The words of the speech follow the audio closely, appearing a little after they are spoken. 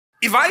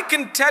If I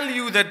can tell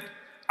you that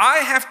I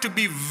have to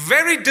be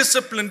very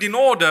disciplined in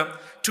order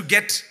to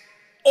get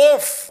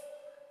off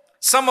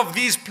some of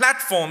these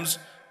platforms,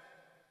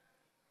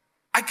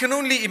 I can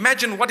only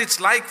imagine what it's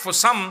like for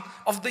some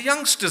of the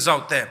youngsters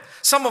out there.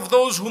 Some of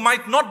those who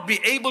might not be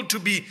able to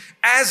be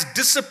as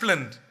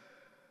disciplined.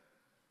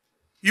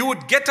 You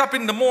would get up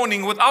in the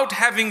morning without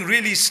having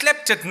really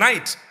slept at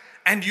night,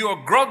 and you're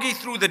groggy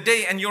through the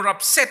day, and you're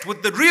upset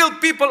with the real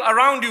people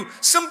around you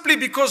simply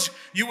because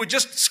you were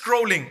just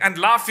scrolling and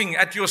laughing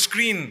at your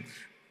screen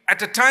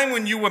at a time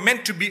when you were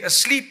meant to be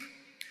asleep.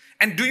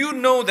 And do you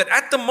know that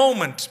at the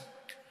moment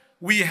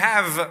we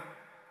have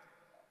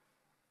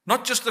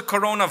not just the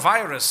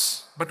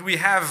coronavirus, but we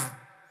have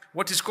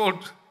what is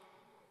called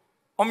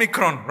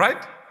Omicron,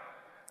 right?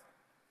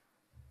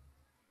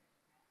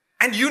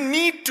 And you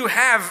need to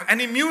have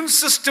an immune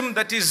system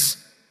that is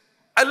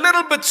a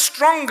little bit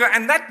stronger,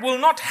 and that will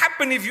not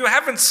happen if you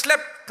haven't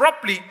slept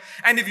properly.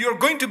 And if you're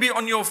going to be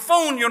on your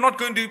phone, you're not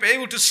going to be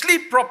able to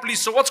sleep properly.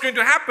 So what's going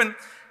to happen?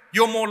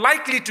 You're more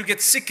likely to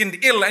get sick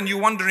and ill, and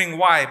you're wondering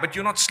why, but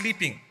you're not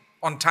sleeping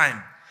on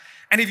time.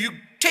 And if you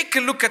take a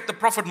look at the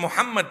Prophet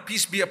Muhammad,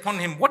 peace be upon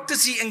him, what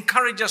does he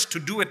encourage us to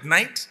do at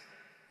night?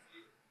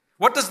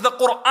 What does the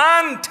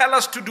Quran tell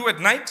us to do at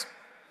night?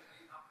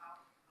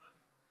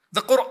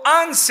 The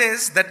Quran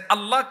says that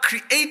Allah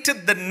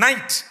created the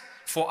night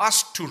for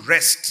us to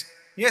rest.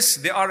 Yes,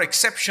 there are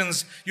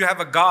exceptions. You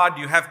have a guard,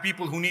 you have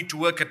people who need to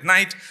work at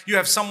night, you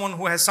have someone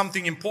who has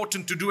something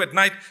important to do at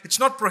night. It's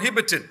not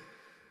prohibited.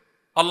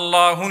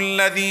 Allahu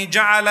alladhi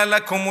ja'ala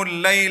lakum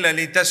al-layla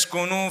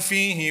litaskunu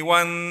fihi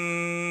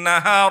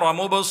wan-nahara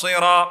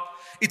mubsira.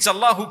 It's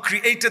Allah who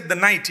created the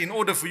night in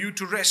order for you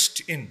to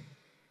rest in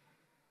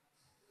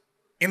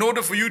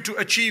order for you to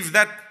achieve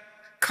that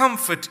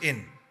comfort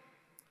in.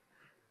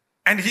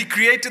 And He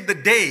created the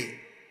day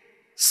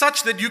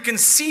such that you can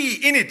see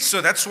in it.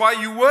 So that's why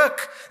you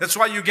work. That's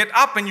why you get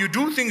up and you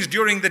do things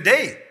during the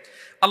day.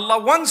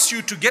 Allah wants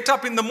you to get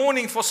up in the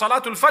morning for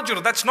Salatul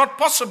Fajr. That's not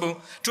possible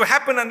to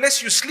happen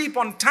unless you sleep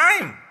on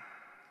time.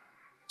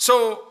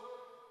 So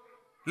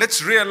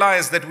let's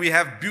realize that we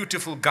have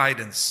beautiful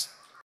guidance.